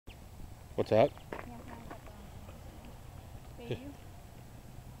What's that? Bay View?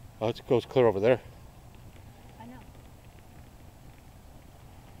 Oh, it goes clear over there. I know.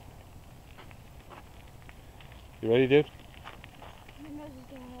 You ready, dude? My nose is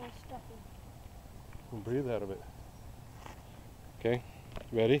getting a little stuffy. Breathe out of it. Okay,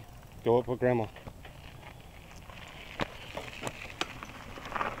 ready? Go up with Grandma.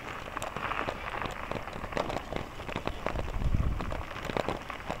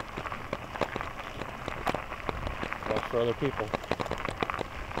 Watch for other people.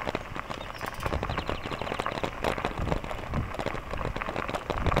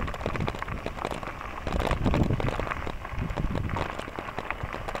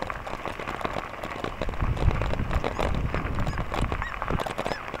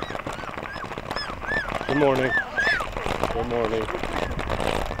 Good morning. Good morning.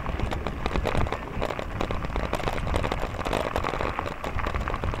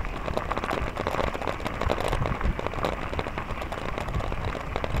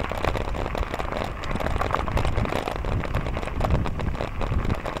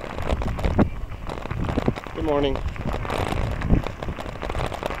 Good morning.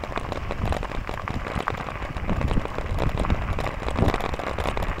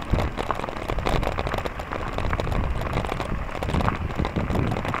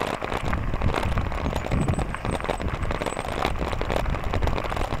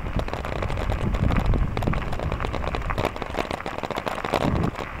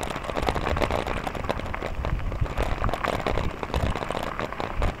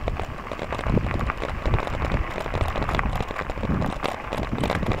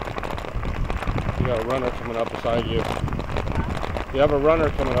 You got a runner coming up beside you. You have a runner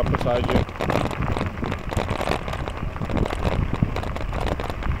coming up beside you.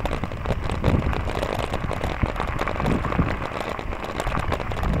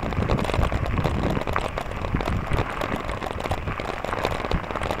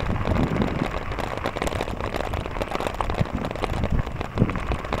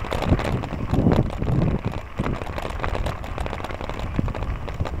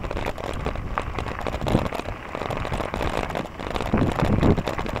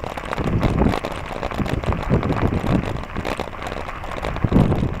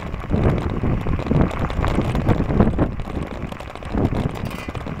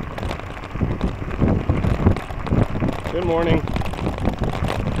 Good morning.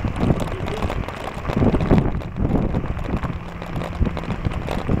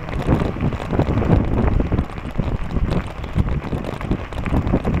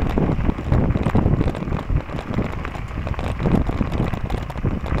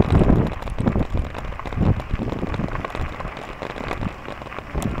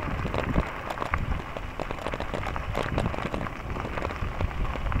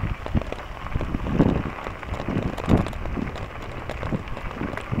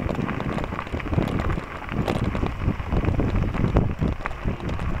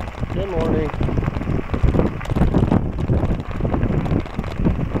 Good morning.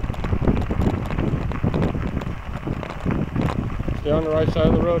 Stay on the right side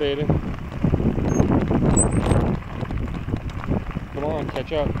of the road, Aiden. Come on,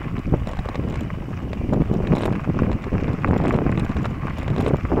 catch up.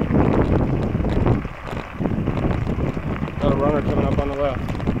 Got a runner coming up on the left.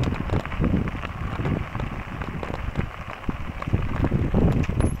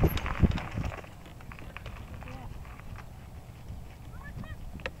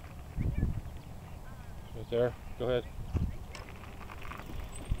 Right there. Go ahead.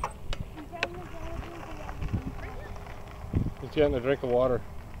 He's getting a drink of water.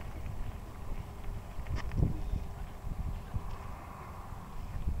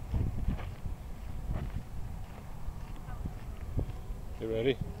 You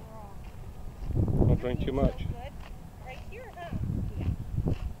ready? Don't drink too much. Right here, huh?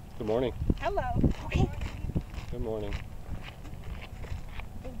 Good morning. Hello. Okay. Good morning.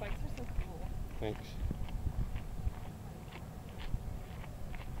 Those bikes are so cool. Thanks.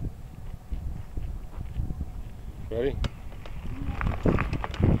 Ready?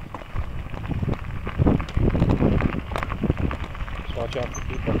 Just watch out for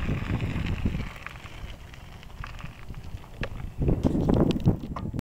people.